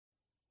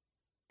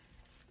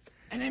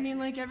And I mean,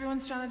 like,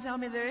 everyone's trying to tell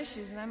me their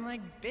issues, and I'm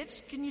like,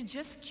 bitch, can you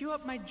just cue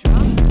up my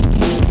drums?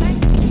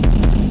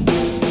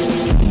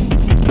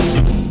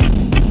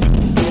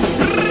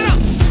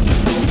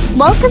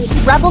 Welcome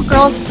to Rebel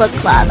Girls Book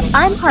Club.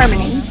 I'm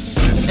Harmony.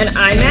 And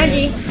I'm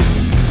Maggie.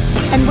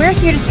 And we're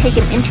here to take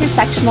an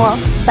intersectional,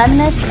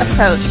 feminist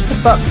approach to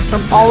books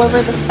from all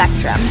over the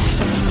spectrum.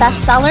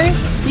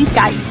 Bestsellers, we've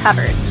got you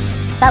covered.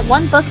 That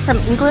one book from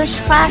English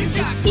class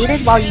you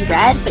hated while you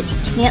read, but you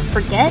can't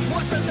forget,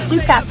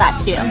 we've got that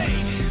too.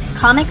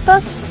 Comic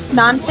books,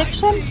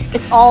 nonfiction,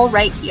 it's all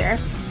right here.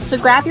 So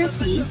grab your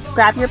tea,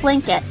 grab your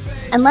blanket,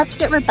 and let's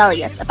get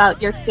rebellious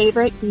about your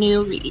favorite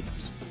new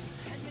reads.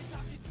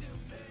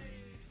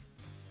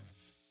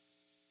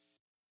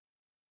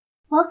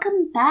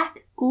 Welcome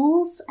back,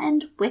 ghouls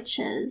and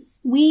witches.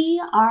 We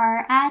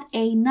are at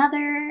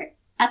another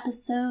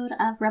episode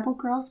of Rebel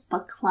Girls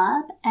Book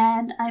Club,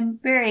 and I'm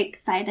very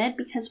excited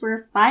because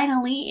we're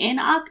finally in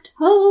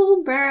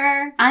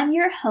October. I'm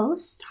your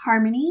host,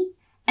 Harmony,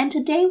 and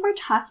today we're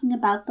talking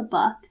about the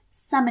book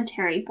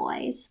Cemetery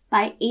Boys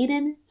by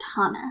Aiden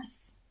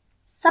Thomas.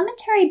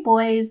 Cemetery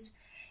Boys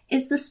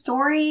is the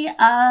story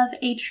of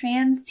a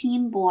trans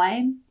teen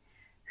boy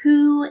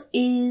who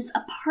is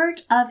a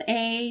part of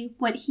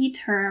what he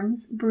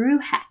terms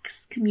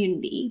Brujex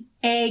community,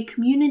 a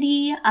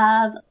community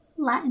of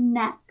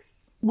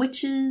Latinx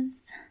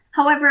witches.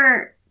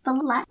 However,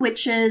 the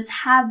witches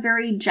have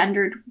very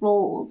gendered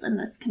roles in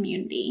this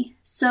community.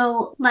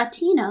 So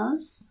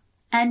Latinos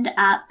end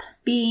up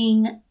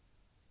being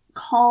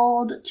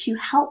called to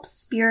help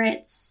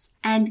spirits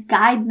and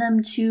guide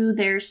them to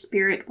their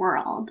spirit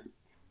world,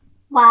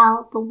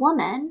 while the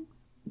women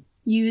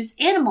use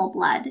animal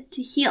blood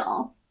to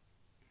heal.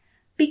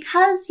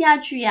 Because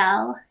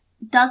Yadriel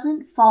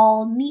doesn't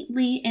fall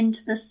neatly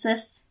into the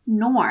cis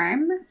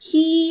norm,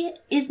 he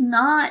is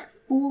not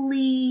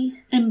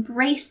fully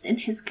embraced in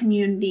his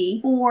community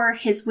for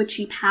his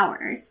witchy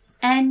powers.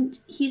 And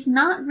he's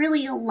not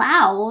really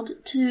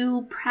allowed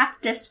to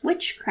practice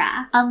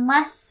witchcraft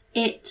unless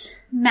it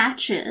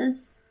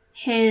matches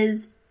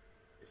his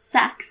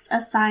sex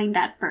assigned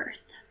at birth.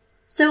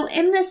 So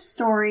in this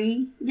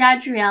story,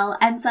 Yadriel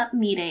ends up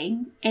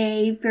meeting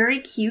a very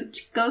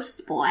cute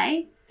ghost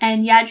boy,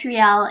 and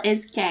Yadriel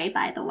is gay,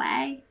 by the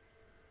way.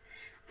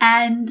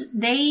 And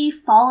they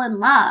fall in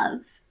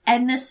love.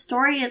 And this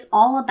story is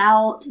all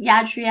about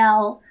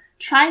Yadriel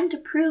trying to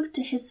prove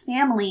to his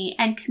family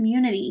and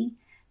community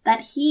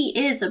that he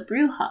is a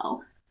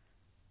brujo.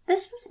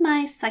 This was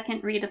my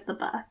second read of the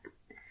book.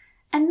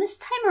 And this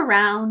time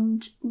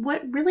around,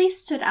 what really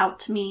stood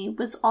out to me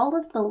was all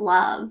of the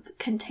love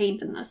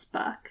contained in this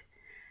book.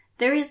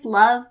 There is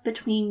love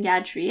between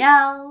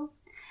Yadriel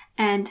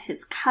and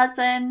his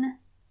cousin,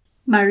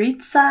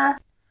 Maritza,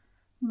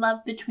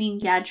 love between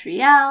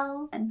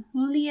Yadriel and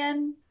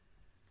Julian,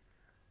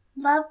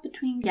 love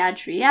between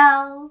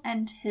Yadriel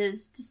and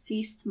his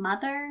deceased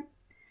mother,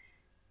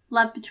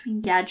 love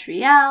between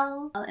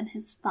Yadriel and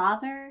his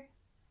father,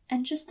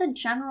 and just a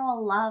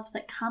general love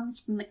that comes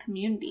from the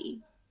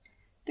community.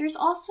 There's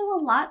also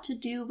a lot to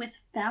do with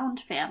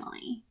found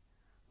family.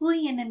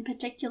 Julian in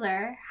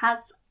particular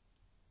has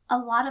a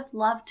lot of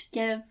love to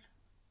give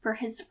for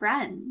his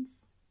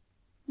friends.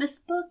 This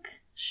book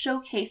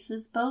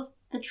showcases both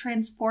the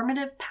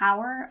transformative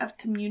power of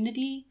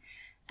community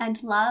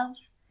and love,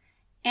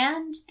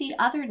 and the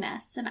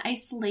otherness and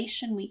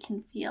isolation we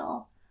can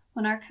feel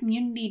when our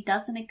community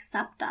doesn't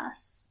accept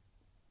us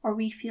or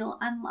we feel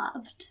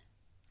unloved.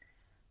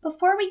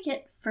 Before we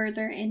get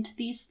further into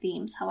these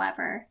themes,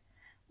 however,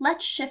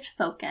 let's shift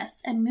focus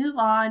and move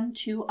on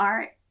to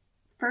our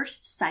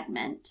first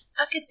segment,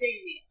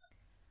 Academia,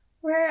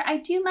 where I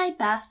do my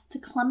best to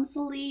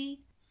clumsily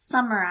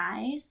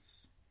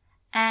summarize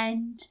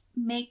and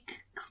make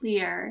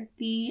clear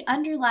the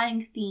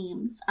underlying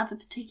themes of a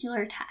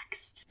particular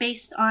text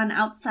based on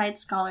outside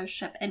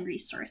scholarship and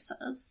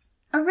resources.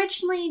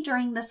 Originally,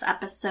 during this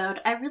episode,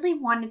 I really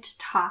wanted to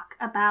talk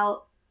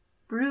about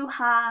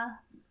bruja,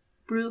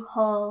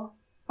 brujo,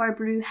 or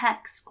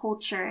brujex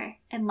culture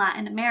in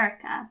Latin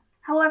America.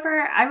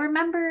 However, I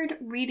remembered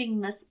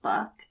reading this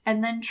book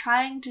and then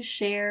trying to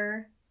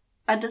share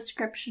a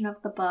description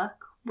of the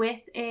book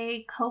with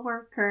a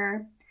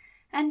coworker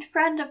and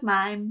friend of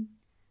mine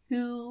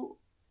who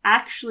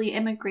actually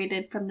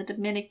immigrated from the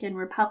Dominican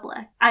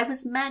Republic. I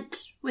was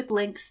met with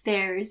blank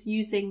stares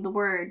using the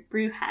word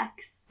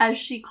brujex, as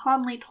she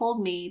calmly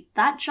told me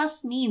that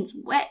just means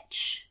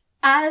witch.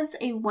 As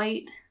a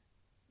white,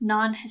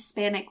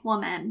 non-Hispanic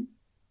woman,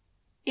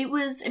 it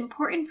was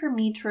important for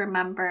me to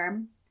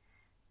remember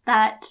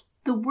that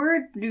the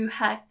word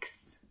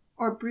brujex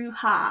or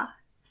bruja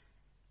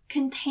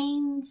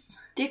contains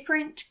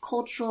different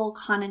cultural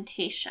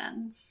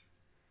connotations.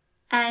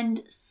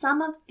 And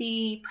some of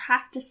the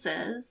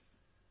practices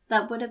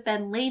that would have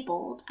been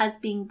labeled as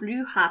being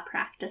bruja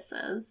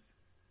practices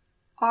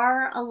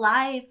are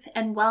alive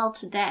and well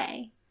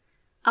today,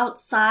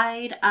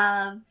 outside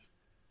of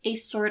a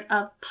sort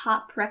of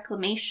pop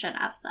reclamation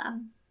of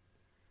them.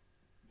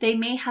 They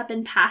may have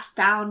been passed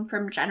down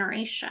from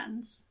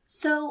generations.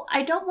 So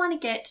I don't want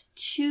to get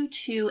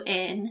too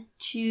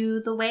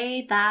into the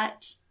way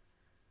that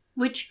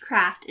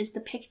witchcraft is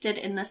depicted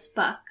in this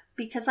book,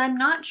 because I'm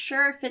not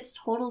sure if it's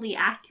totally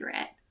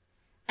accurate.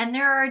 And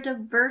there are a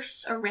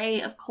diverse array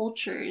of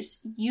cultures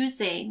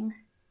using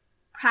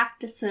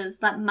practices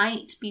that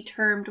might be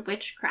termed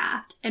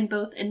witchcraft in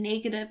both a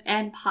negative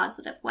and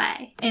positive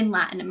way in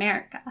Latin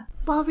America.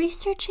 While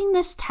researching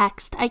this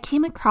text, I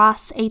came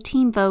across a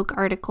Teen Vogue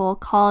article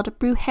called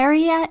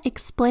Brujeria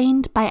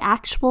Explained by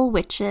Actual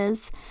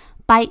Witches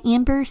by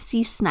Amber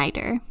C.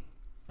 Snyder.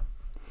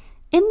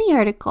 In the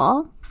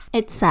article,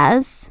 it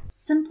says,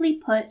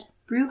 simply put,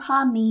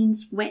 bruja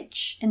means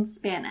witch in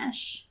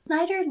Spanish.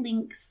 Snyder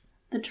links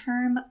the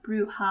term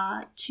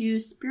bruja to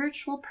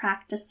spiritual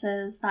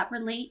practices that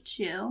relate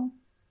to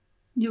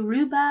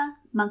Yoruba,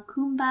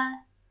 Macumba,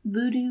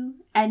 Voodoo,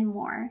 and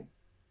more.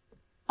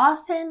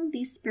 Often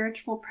these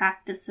spiritual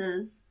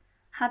practices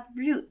have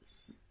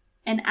roots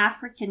in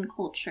African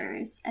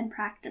cultures and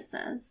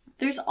practices.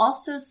 There's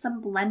also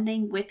some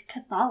blending with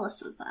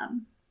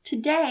Catholicism.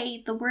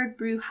 Today, the word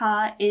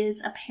bruja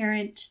is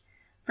apparent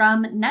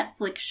from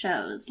Netflix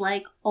shows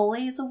like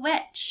Always a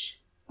Witch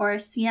or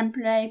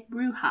Siempre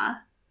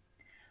Bruja,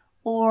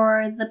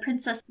 or the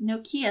Princess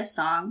Nokia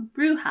song,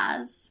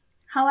 Brujas.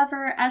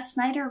 However, as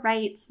Snyder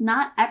writes,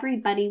 not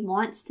everybody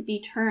wants to be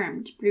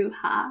termed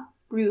bruja,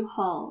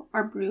 brujo,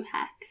 or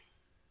brujex.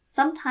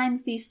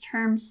 Sometimes these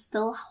terms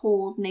still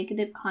hold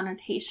negative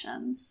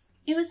connotations.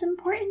 It was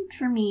important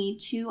for me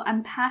to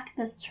unpack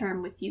this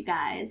term with you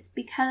guys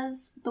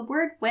because the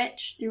word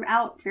witch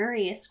throughout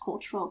various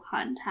cultural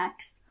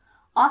contexts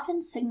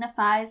often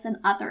signifies an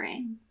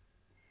othering.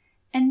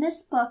 In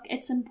this book,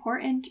 it's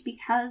important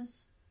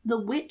because the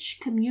witch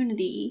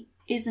community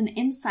is an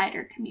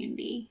insider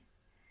community,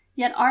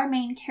 yet our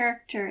main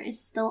character is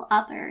still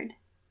othered,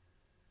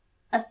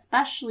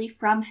 especially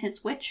from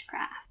his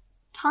witchcraft.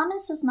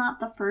 Thomas is not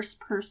the first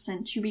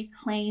person to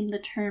reclaim the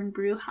term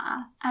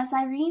bruja, as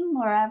Irene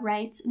Laura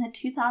writes in a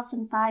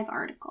 2005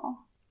 article.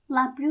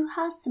 La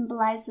bruja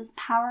symbolizes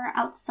power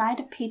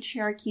outside of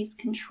patriarchy's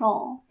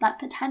control that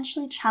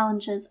potentially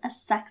challenges a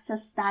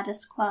sexist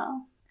status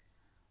quo.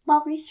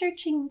 While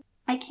researching,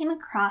 I came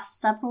across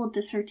several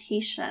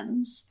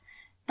dissertations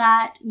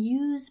that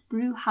use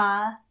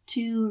bruja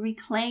to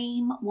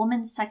reclaim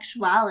woman's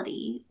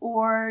sexuality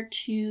or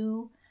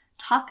to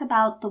talk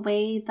about the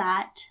way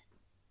that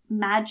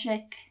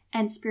magic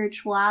and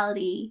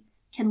spirituality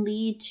can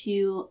lead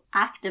to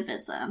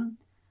activism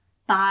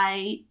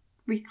by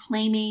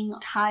reclaiming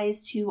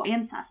ties to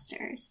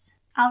ancestors.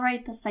 I'll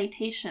write the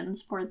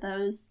citations for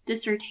those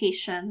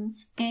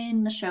dissertations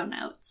in the show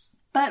notes.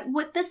 But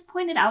what this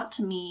pointed out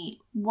to me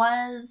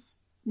was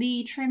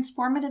the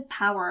transformative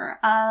power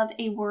of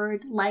a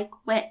word like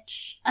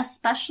witch,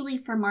 especially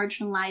for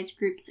marginalized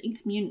groups and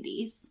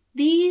communities.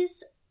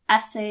 These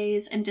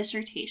essays and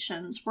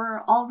dissertations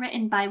were all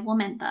written by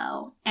women,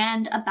 though,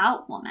 and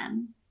about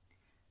women.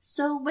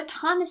 So what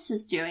Thomas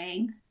is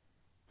doing,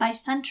 by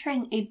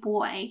centering a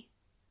boy,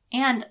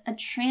 and a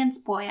trans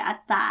boy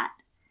at that,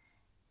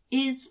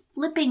 is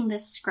flipping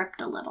this script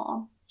a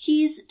little.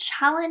 He's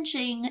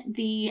challenging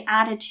the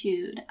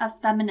attitude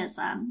of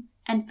feminism,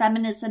 and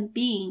feminism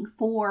being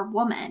for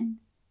woman,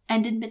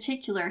 and in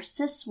particular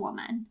cis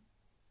woman.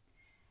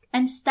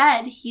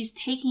 Instead, he's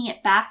taking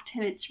it back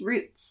to its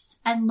roots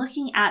and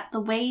looking at the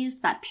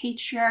ways that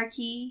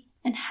patriarchy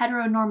and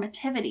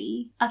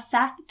heteronormativity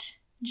affect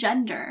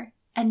gender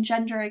and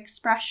gender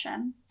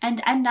expression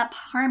and end up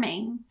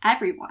harming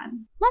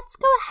everyone. Let's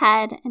go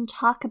ahead and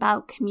talk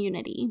about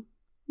community.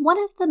 One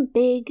of the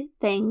big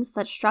things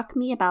that struck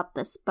me about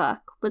this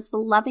book was the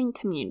loving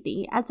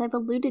community, as I've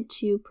alluded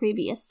to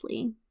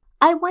previously.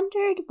 I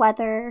wondered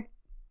whether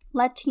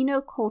Latino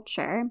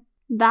culture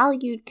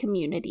valued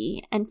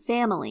community and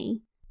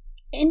family.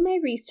 In my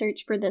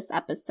research for this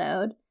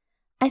episode,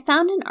 I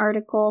found an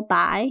article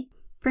by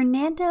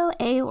Fernando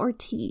A.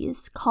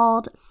 Ortiz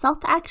called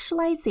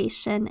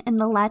Self-Actualization in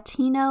the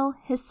Latino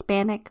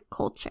Hispanic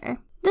Culture.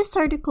 This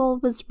article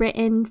was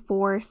written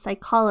for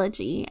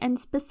psychology and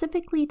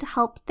specifically to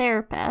help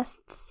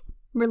therapists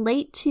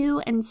relate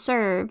to and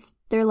serve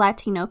their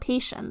Latino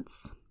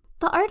patients.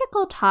 The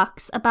article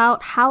talks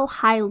about how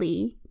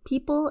highly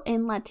people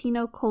in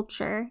Latino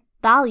culture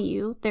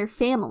value their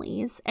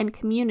families and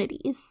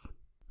communities.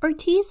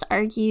 Ortiz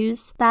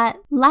argues that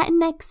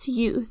Latinx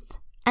youth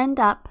end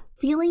up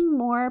feeling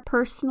more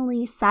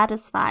personally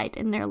satisfied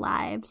in their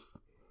lives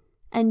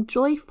and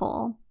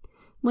joyful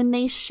when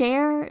they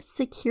share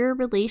secure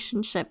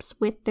relationships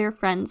with their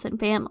friends and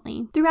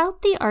family.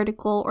 Throughout the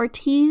article,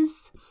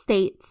 Ortiz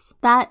states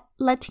that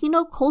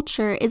Latino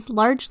culture is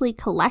largely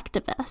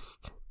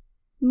collectivist,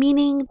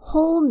 meaning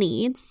whole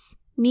needs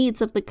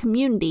of the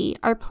community,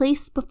 are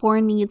placed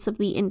before needs of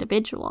the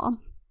individual.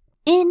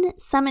 In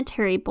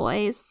Cemetery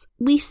Boys,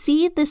 we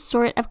see this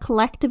sort of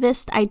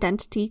collectivist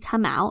identity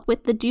come out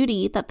with the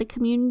duty that the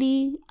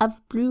community of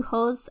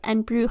brujos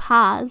and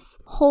brujas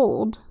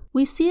hold.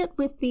 We see it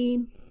with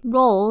the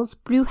roles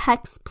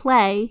brujex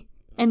play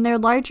in their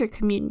larger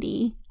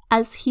community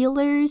as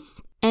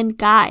healers and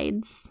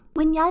guides.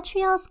 When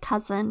Yadriel's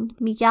cousin,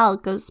 Miguel,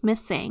 goes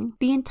missing,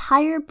 the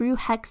entire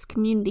Brujeks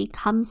community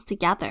comes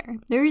together.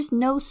 There is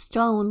no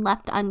stone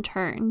left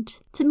unturned.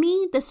 To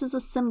me, this is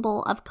a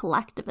symbol of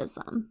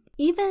collectivism.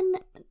 Even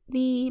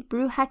the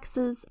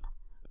Brujeks'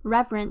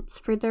 reverence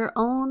for their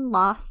own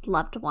lost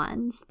loved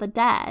ones, the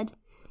dead,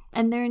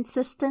 and their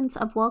insistence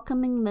of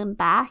welcoming them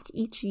back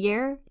each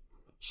year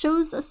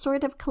shows a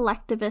sort of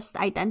collectivist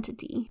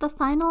identity. The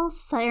final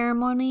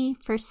ceremony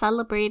for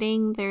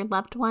celebrating their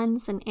loved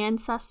ones and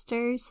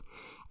ancestors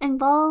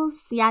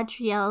involves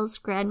Yadriel's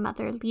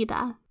grandmother,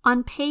 Lida.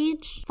 On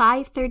page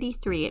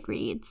 533 it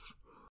reads,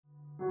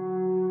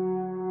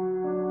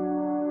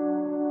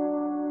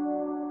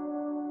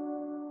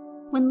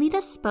 "When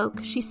Lida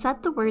spoke, she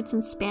said the words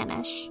in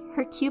Spanish,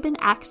 her Cuban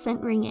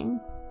accent ringing.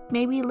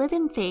 May we live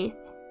in faith.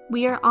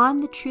 We are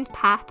on the true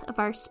path of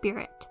our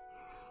spirit.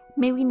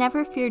 May we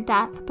never fear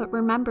death, but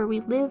remember we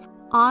live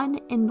on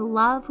in the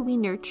love we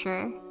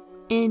nurture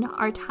in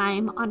our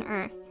time on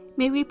earth.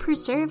 May we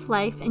preserve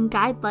life and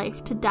guide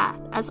life to death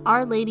as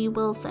Our Lady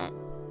wills it.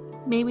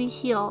 May we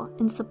heal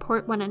and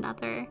support one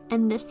another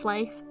in this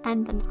life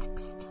and the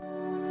next."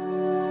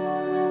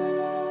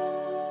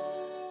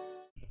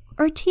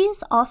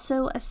 Ortiz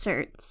also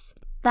asserts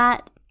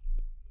that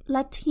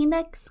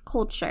Latinx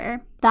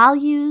culture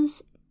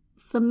values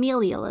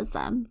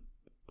familialism,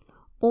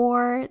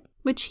 or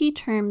which he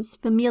terms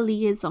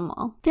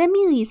familismo.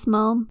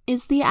 Familismo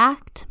is the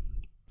act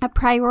of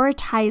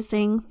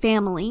prioritizing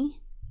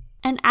family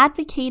and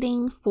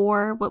advocating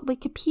for what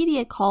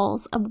Wikipedia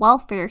calls a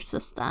welfare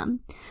system,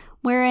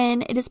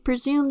 wherein it is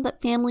presumed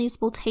that families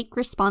will take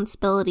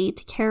responsibility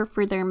to care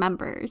for their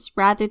members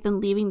rather than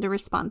leaving the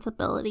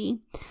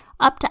responsibility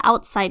up to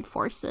outside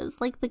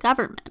forces like the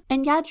government.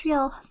 In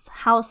Yadriel's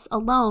house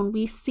alone,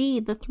 we see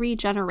the 3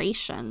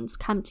 generations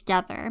come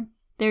together.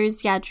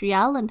 There's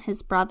Yadriel and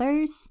his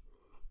brothers,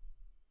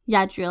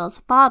 Yadriel's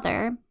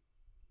father,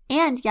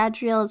 and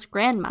Yadriel's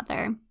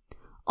grandmother,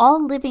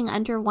 all living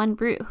under one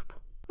roof.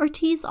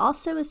 Ortiz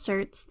also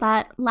asserts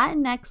that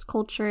Latinx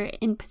culture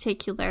in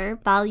particular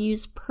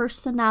values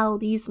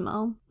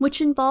personalismo,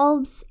 which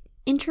involves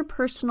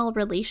interpersonal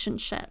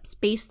relationships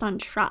based on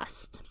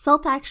trust.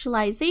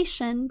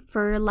 Self-actualization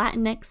for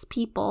Latinx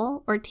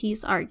people,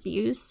 Ortiz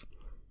argues,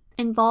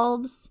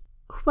 involves,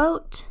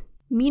 quote,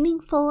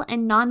 meaningful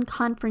and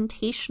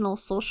non-confrontational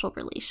social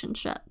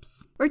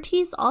relationships.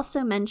 Ortiz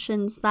also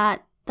mentions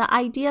that the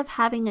idea of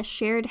having a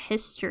shared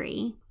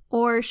history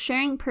or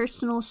sharing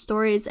personal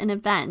stories and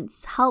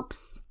events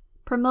helps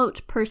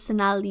promote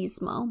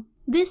personalismo.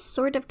 This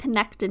sort of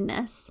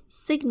connectedness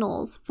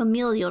signals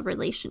familial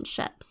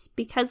relationships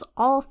because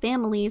all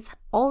families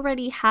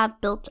already have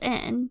built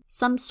in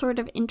some sort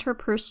of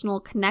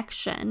interpersonal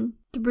connection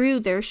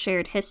through their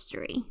shared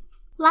history.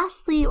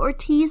 Lastly,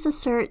 Ortiz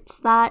asserts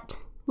that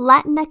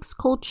Latinx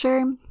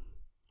culture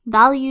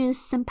values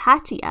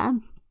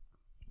simpatia,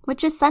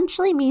 which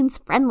essentially means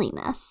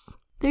friendliness.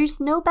 There's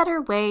no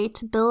better way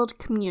to build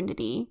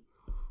community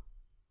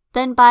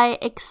than by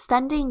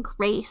extending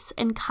grace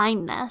and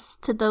kindness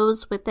to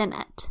those within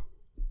it.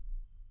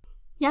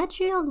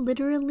 Yadriel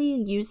literally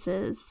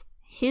uses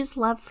his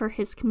love for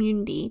his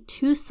community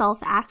to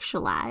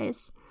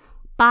self-actualize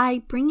by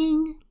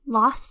bringing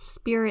lost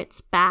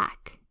spirits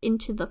back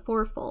into the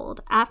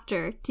fourfold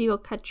after Tio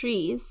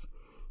Catriz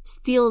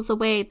steals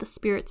away the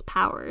spirit's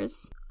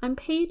powers. On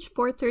page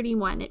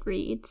 431 it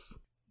reads,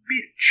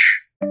 "Bitch."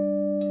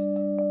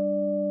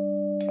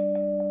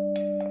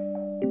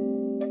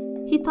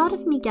 He thought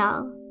of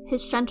Miguel,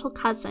 his gentle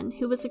cousin,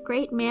 who was a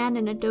great man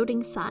and a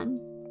doting son.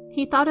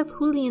 He thought of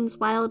Julian's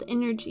wild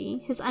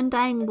energy, his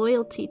undying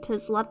loyalty to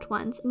his loved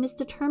ones, and his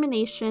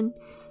determination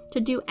to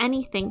do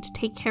anything to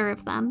take care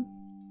of them.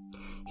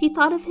 He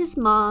thought of his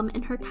mom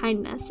and her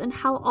kindness and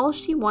how all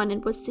she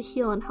wanted was to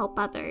heal and help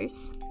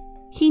others.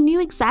 He knew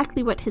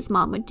exactly what his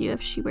mom would do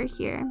if she were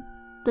here,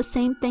 the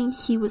same thing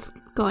he was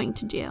going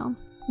to do.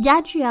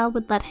 Yadriel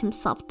would let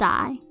himself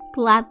die,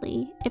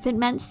 gladly, if it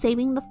meant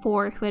saving the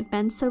 4 who had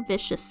been so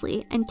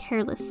viciously and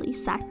carelessly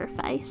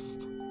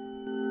sacrificed.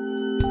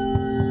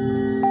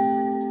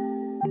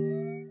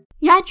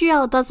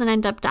 Yadriel doesn't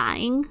end up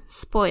dying,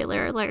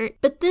 spoiler alert,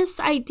 but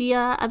this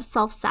idea of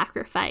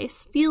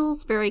self-sacrifice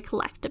feels very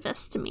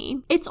collectivist to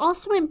me. It's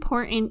also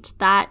important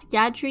that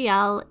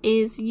Yadriel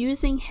is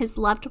using his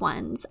loved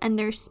ones and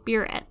their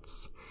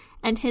spirits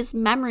and his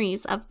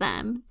memories of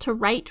them to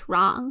right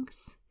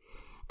wrongs.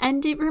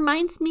 And it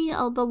reminds me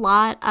of a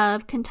lot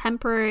of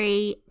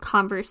contemporary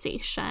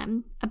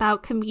conversation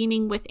about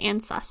communing with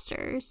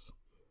ancestors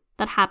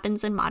that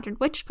happens in modern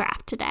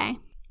witchcraft today.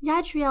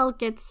 Yadriel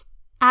gets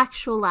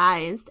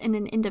actualized in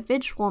an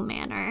individual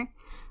manner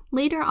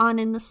later on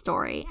in the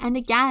story, and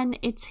again,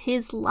 it's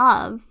his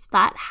love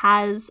that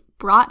has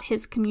brought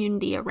his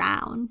community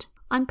around.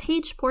 On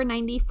page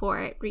 494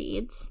 it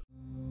reads,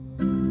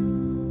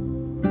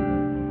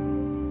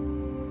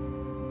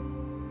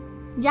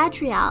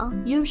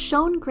 Yadriel, you have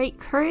shown great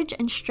courage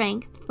and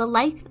strength, the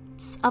like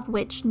gifts of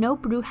which no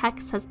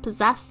Brujhex has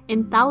possessed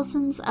in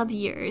thousands of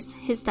years,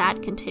 his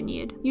dad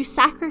continued. You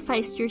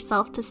sacrificed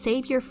yourself to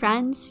save your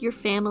friends, your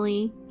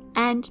family,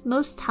 and,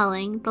 most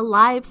telling, the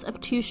lives of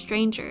 2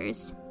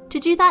 strangers. To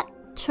do that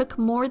took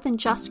more than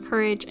just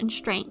courage and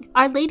strength.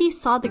 Our Lady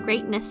saw the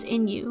greatness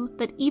in you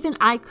that even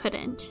I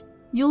couldn't.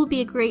 You will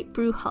be a great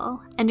Brujo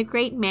and a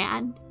great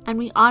man, and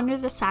we honor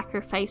the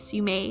sacrifice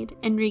you made,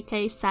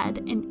 Enrique said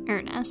in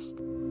earnest.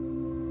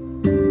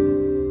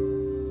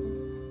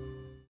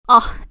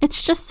 Oh,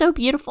 it's just so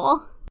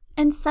beautiful.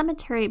 In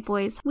Cemetery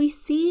Boys, we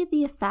see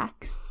the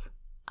effects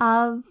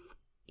of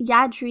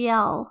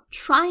Yadriel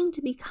trying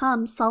to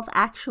become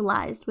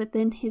self-actualized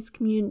within his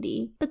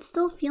community, but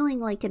still feeling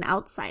like an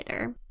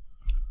outsider.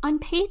 On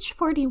page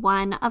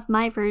 41 of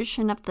my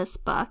version of this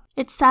book,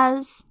 it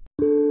says,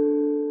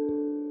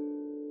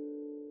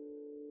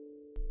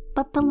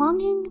 "But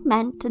belonging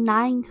meant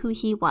denying who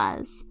he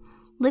was.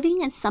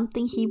 Living as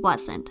something he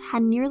wasn't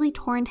had nearly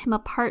torn him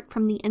apart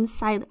from the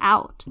inside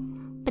out.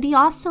 But he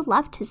also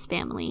loved his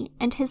family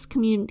and his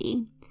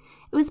community.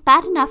 It was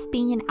bad enough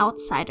being an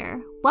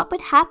outsider. What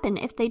would happen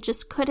if they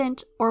just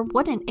couldn't or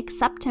wouldn't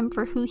accept him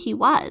for who he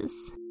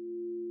was?"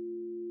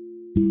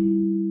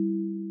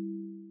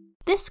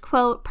 This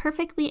quote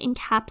perfectly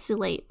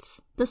encapsulates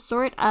the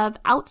sort of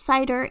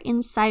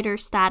outsider-insider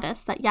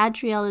status that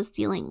Yadriel is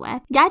dealing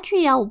with.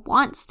 Yadriel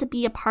wants to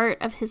be a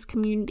part of his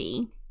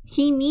community.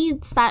 He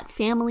needs that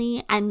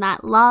family and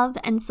that love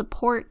and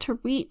support to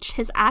reach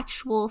his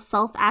actual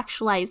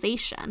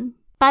self-actualization.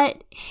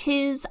 But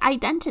his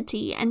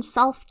identity and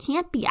self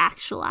can't be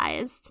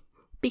actualized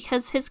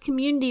because his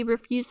community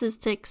refuses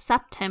to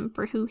accept him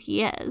for who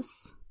he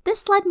is.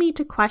 This led me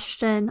to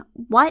question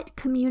what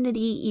community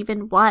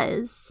even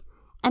was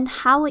and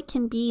how it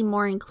can be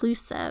more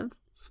inclusive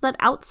so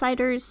that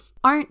outsiders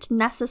aren't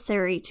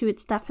necessary to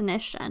its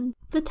definition.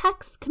 The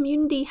text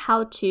Community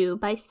How To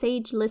by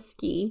Sage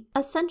Liskey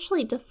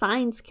essentially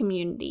defines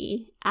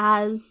community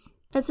as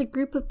a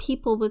group of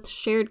people with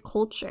shared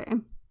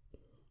culture.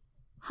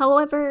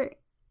 However,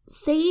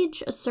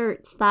 Sage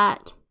asserts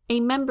that a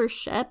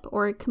membership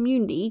or a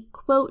community,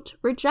 quote,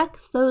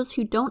 rejects those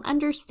who don't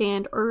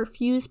understand or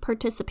refuse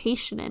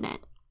participation in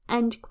it,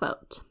 end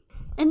quote.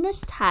 In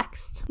this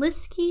text,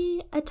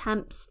 Liskey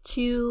attempts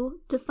to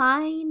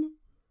define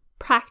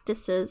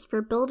practices for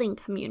building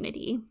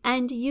community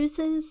and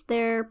uses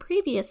their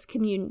previous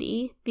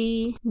community,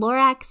 the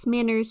Lorax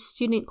Manor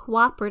Student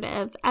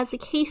Cooperative, as a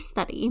case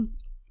study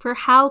for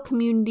how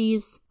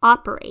communities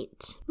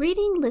operate.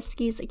 Reading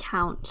Liskey's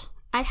account,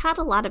 I had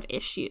a lot of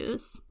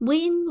issues.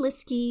 When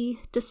Liskey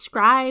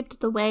described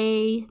the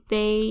way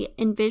they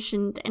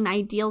envisioned an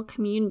ideal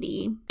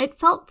community, it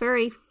felt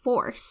very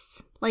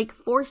forced, like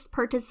forced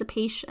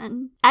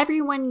participation.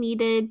 Everyone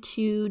needed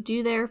to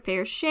do their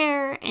fair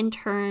share in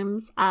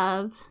terms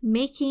of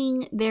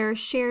making their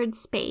shared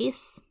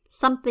space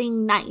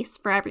something nice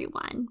for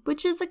everyone,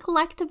 which is a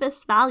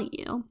collectivist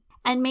value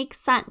and makes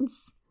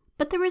sense.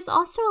 But there was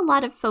also a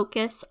lot of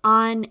focus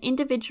on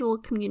individual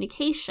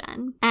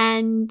communication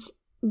and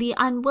the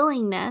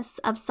unwillingness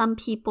of some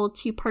people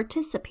to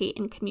participate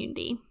in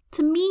community.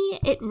 To me,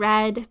 it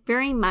read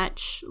very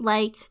much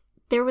like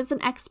there was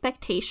an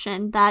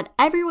expectation that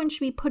everyone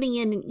should be putting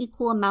in an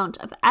equal amount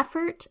of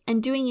effort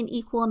and doing an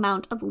equal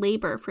amount of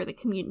labor for the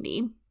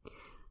community.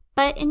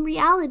 But in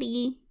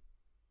reality,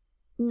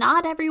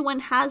 not everyone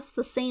has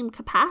the same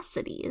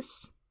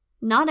capacities.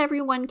 Not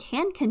everyone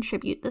can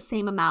contribute the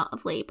same amount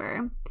of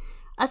labor,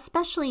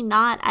 especially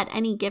not at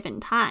any given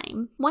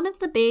time. One of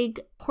the big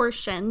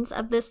portions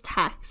of this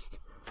text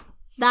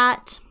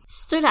that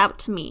stood out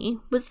to me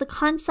was the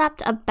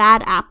concept of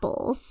bad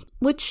apples,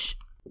 which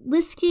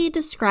Liskey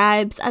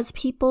describes as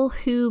people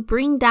who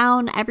bring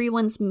down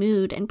everyone's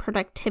mood and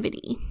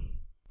productivity.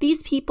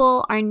 These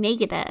people are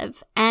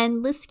negative,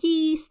 and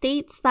Liskey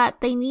states that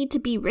they need to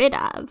be rid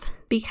of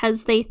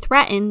because they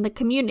threaten the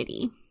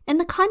community. In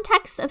the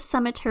context of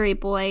Cemetery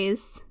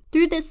Boys,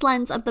 through this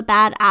lens of the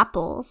bad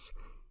apples,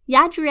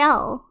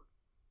 Yadriel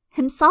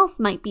himself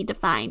might be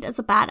defined as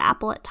a bad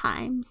apple at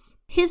times.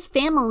 His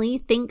family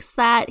thinks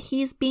that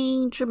he's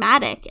being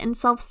dramatic and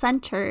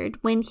self-centered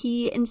when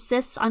he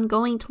insists on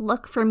going to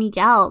look for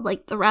Miguel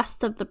like the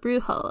rest of the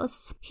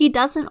Brujos. He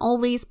doesn't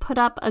always put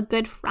up a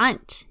good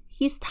front.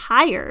 He's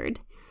tired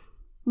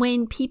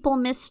when people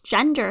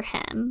misgender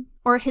him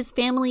or his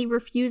family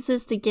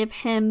refuses to give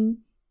him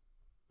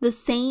the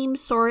same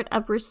sort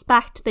of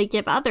respect they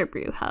give other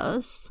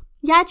Brujos.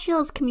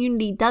 Yadriel's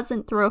community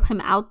doesn't throw him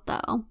out,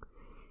 though.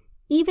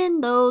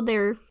 Even though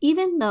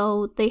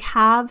they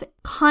have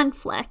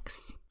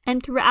conflicts,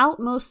 and throughout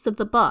most of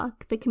the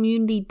book, the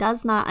community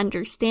does not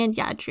understand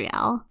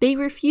Yadriel, they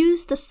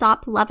refuse to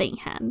stop loving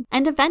him,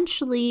 and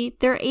eventually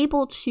they're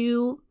able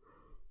to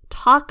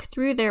talk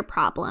through their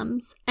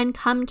problems and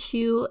come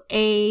to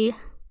a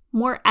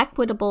more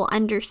equitable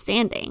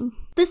understanding.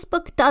 This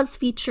book does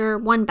feature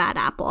one bad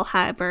apple,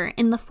 however,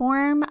 in the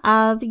form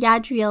of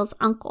Yadriel's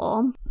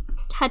uncle,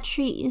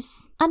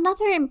 Catrice.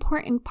 Another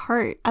important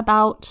part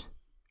about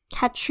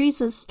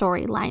Catrice's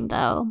storyline,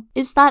 though,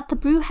 is that the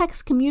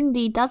Brujah's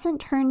community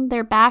doesn't turn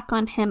their back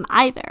on him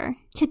either.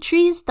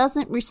 Catrice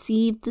doesn't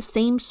receive the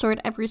same sort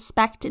of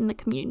respect in the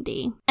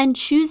community, and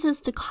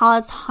chooses to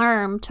cause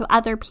harm to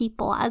other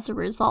people as a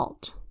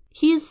result.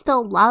 He is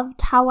still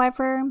loved,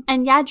 however,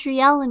 and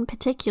Yadriel in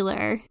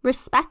particular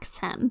respects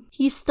him.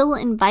 He's still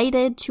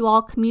invited to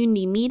all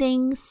community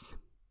meetings,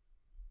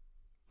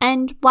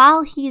 and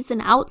while he's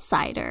an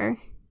outsider,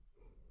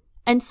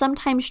 and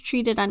sometimes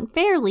treated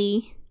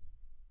unfairly,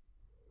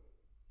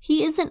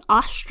 he isn't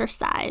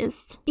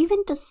ostracized.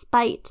 Even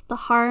despite the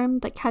harm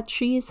that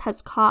Catrice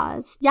has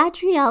caused,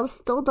 Yadriel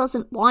still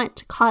doesn't want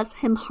to cause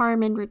him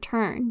harm in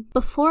return.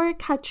 Before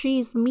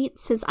Catrice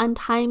meets his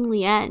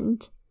untimely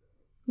end,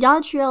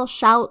 Yadriel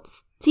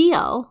shouts,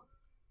 "Dio!"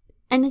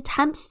 and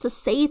attempts to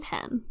save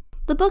him.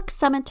 The book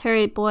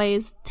Cemetery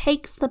Boys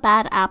takes the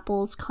bad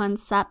apples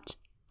concept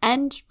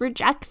and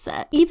rejects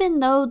it. Even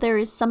though there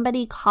is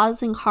somebody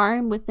causing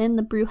harm within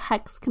the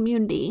Brujah's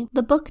community,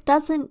 the book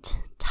doesn't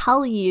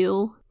tell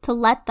you to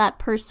let that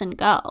person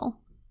go.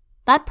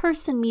 That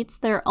person meets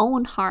their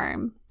own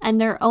harm and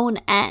their own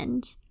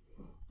end,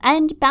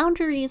 and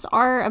boundaries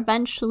are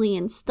eventually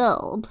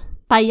instilled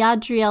by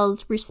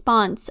Yadriel's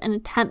response and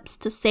attempts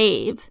to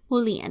save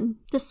Julian.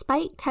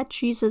 Despite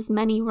Catrice's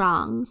many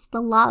wrongs,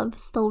 the love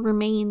still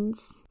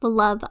remains the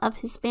love of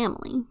his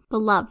family, the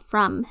love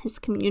from his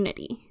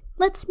community.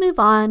 Let's move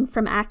on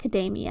from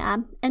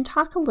academia and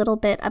talk a little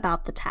bit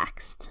about the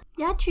text.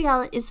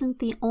 Yadriel isn't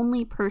the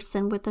only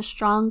person with a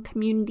strong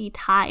community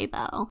tie,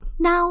 though.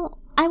 Now,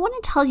 I want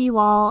to tell you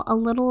all a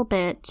little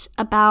bit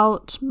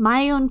about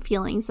my own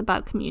feelings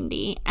about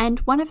community and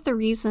one of the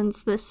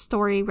reasons this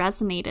story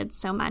resonated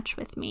so much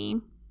with me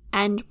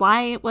and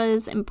why it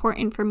was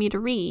important for me to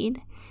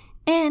read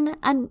in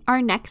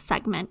our next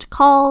segment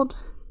called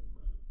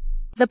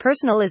The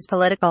Personal is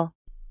Political.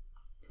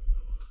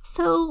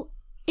 So,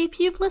 if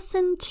you've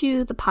listened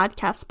to the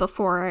podcast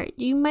before,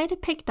 you might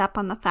have picked up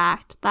on the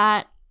fact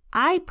that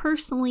I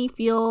personally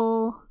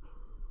feel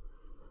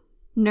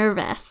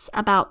nervous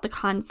about the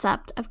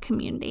concept of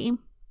community.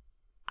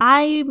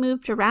 I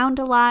moved around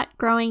a lot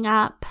growing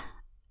up,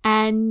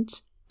 and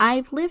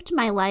I've lived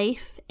my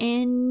life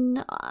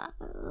in a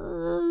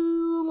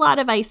lot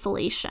of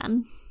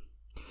isolation.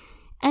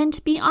 And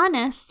to be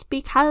honest,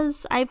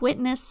 because I've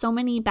witnessed so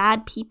many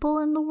bad people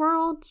in the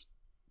world,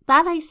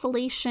 that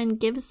isolation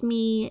gives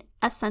me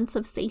a sense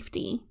of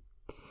safety.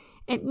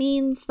 It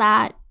means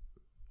that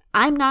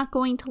I'm not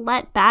going to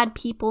let bad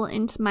people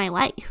into my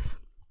life.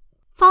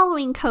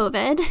 Following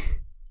COVID,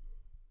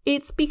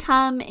 it's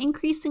become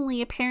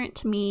increasingly apparent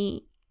to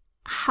me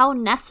how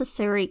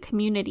necessary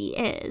community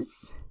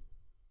is.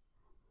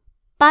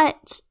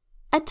 But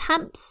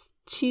attempts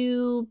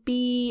to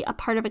be a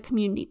part of a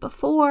community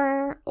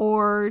before,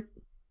 or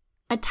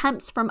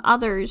attempts from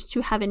others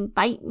to have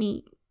invite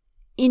me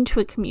into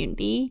a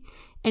community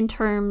in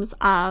terms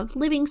of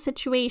living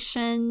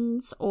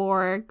situations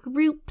or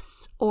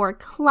groups or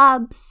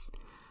clubs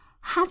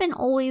haven't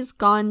always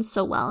gone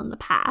so well in the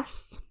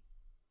past.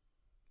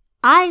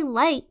 I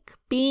like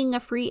being a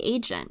free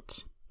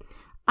agent.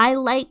 I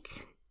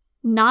like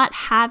not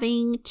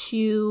having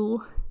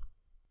to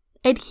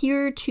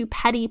adhere to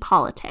petty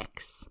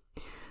politics,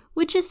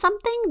 which is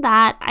something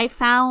that I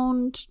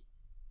found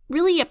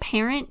really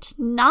apparent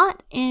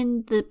not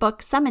in the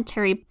book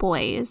Cemetery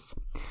Boys,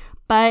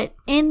 but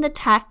in the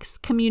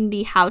text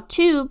Community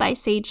How-To by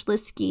Sage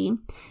Liskey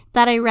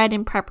that I read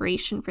in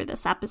preparation for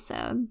this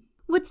episode.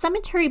 What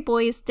Cemetery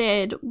Boys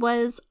did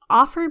was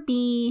offer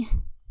me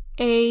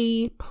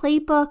a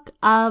playbook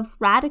of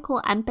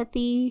radical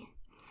empathy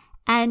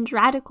and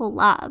radical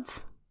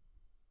love.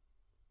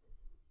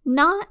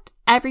 Not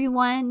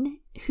everyone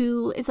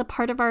who is a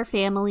part of our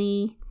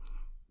family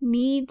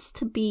needs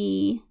to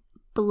be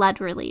blood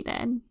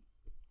related.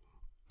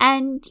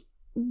 And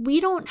we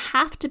don't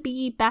have to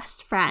be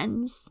best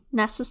friends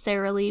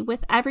necessarily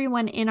with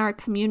everyone in our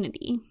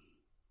community.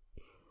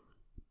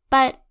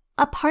 But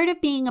a part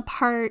of being a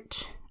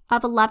part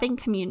of a loving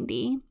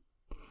community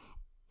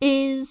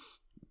is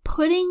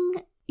putting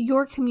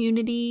your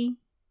community,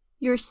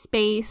 your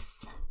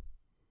space,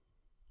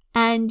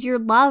 and your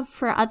love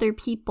for other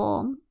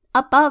people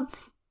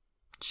above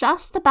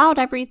just about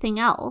everything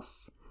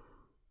else.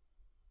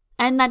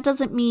 And that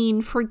doesn't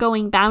mean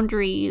forgoing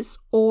boundaries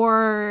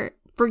or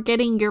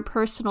forgetting your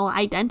personal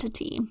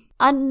identity.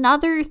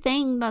 Another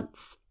thing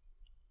that's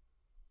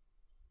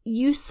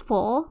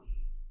useful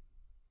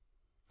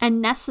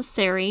and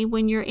necessary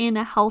when you're in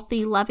a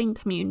healthy, loving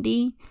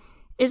community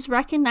is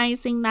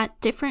recognizing that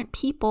different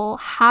people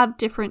have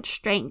different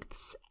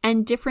strengths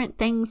and different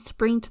things to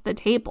bring to the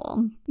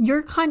table.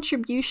 Your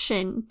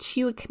contribution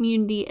to a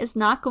community is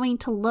not going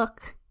to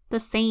look the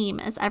same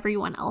as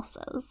everyone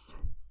else's.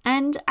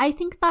 And I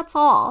think that's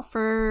all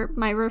for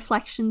my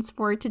reflections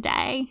for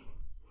today.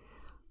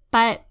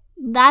 But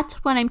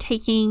that's what I'm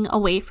taking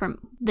away from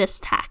this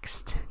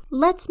text.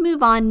 Let's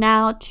move on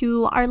now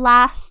to our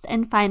last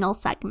and final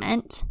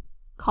segment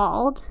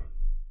called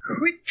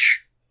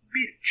Which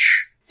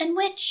Bitch? In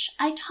which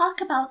I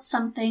talk about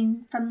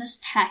something from this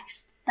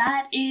text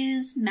that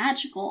is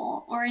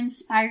magical or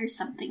inspires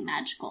something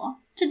magical.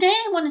 Today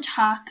I want to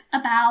talk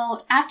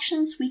about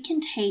actions we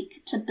can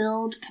take to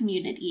build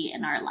community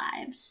in our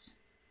lives.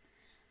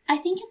 I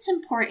think it's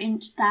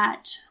important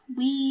that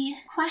we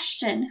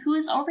question who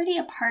is already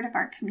a part of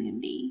our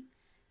community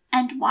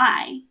and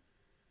why.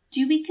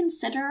 Do we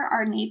consider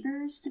our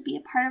neighbors to be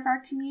a part of our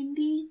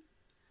community?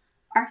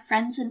 Our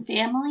friends and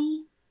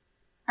family?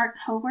 Our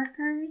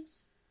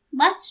coworkers?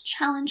 Let's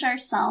challenge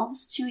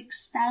ourselves to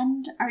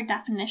extend our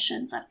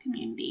definitions of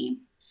community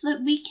so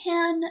that we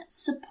can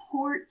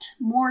support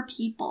more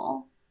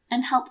people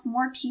and help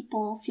more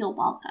people feel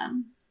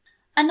welcome.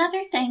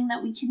 Another thing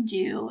that we can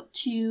do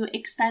to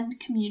extend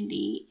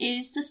community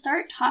is to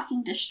start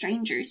talking to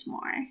strangers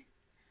more.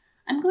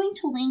 I'm going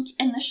to link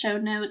in the show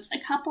notes a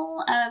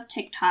couple of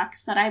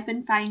TikToks that I've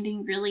been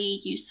finding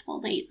really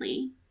useful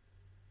lately.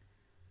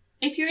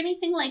 If you're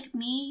anything like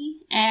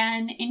me,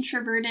 an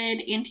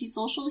introverted,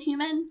 antisocial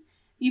human,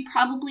 you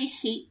probably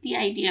hate the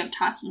idea of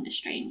talking to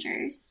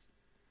strangers.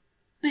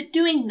 But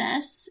doing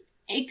this,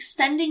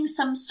 extending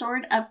some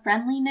sort of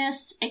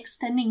friendliness,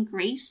 extending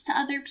grace to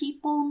other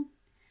people,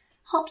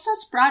 helps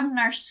us broaden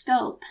our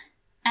scope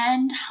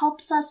and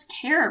helps us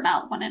care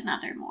about one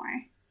another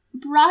more.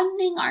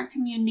 Broadening our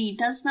community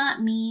does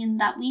not mean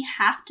that we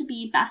have to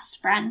be best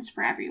friends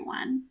for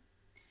everyone.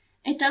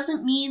 It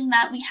doesn't mean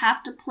that we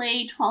have to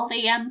play 12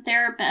 a.m.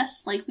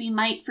 therapist like we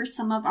might for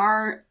some of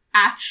our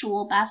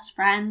actual best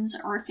friends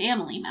or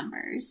family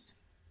members.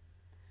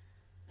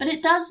 But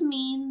it does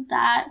mean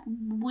that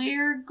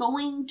we're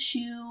going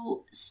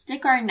to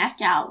stick our neck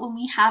out when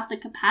we have the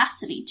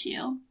capacity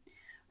to.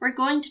 We're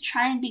going to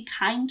try and be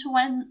kind to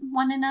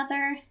one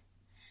another,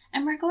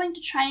 and we're going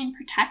to try and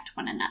protect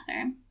one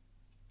another.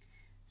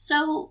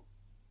 So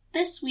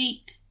this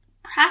week,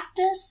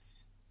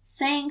 practice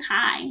saying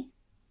hi.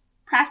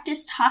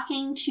 Practice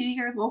talking to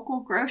your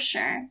local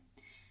grocer.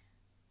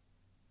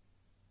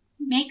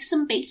 Make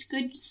some baked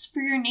goods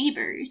for your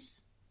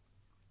neighbors.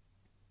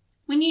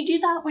 When you do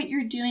that, what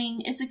you're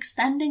doing is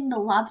extending the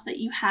love that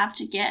you have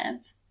to give.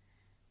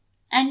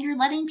 And you're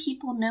letting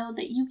people know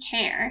that you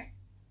care,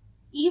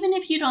 even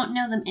if you don't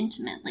know them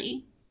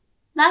intimately.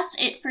 That's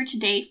it for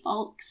today,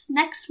 folks.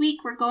 Next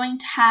week, we're going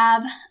to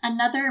have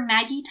another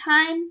Maggie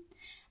time,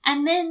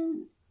 and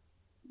then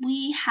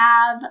we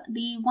have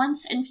the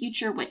Once and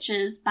Future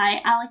Witches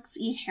by Alex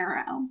E.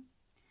 Harrow.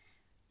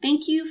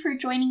 Thank you for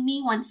joining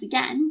me once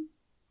again.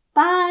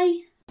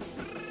 Bye!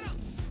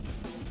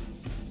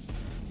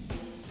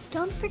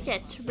 Don't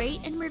forget to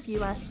rate and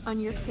review us on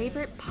your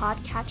favorite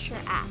podcatcher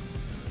app.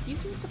 You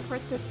can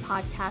support this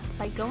podcast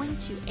by going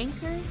to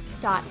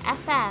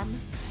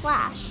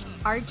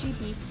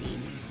anchor.fm/RGBC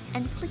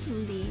and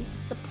clicking the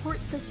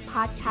Support This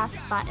Podcast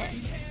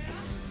button.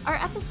 Our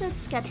episode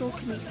schedule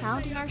can be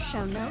found in our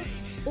show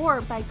notes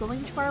or by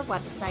going to our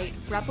website,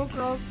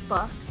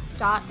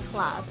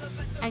 rebelgirlsbook.club,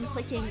 and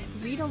clicking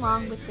Read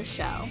Along with the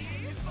Show.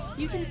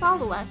 You can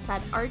follow us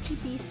at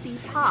RGBC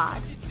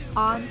Pod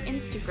on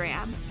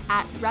Instagram,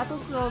 at Rebel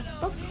Girls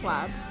Book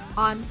Club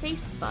on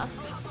Facebook,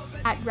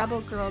 at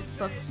Rebel Girls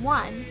Book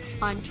 1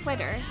 on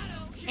Twitter,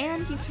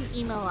 and you can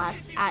email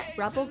us at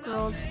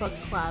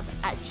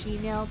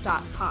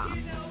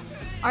rebelgirlsbookclub@gmail.com.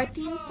 Our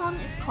theme song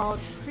is called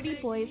Pretty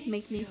Boys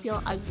Make Me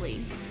Feel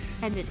Ugly,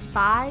 and it's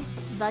by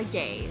The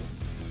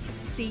Gays.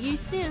 See you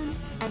soon,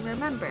 and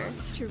remember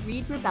to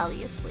read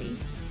rebelliously.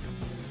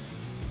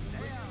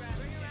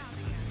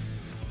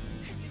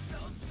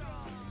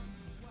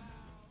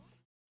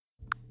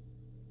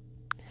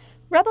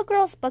 Rebel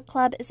Girls Book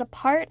Club is a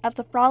part of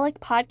the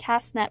Frolic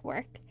Podcast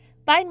Network.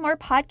 Find more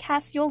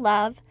podcasts you'll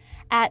love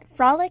at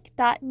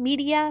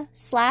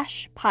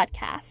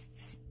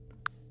frolic.media/podcasts.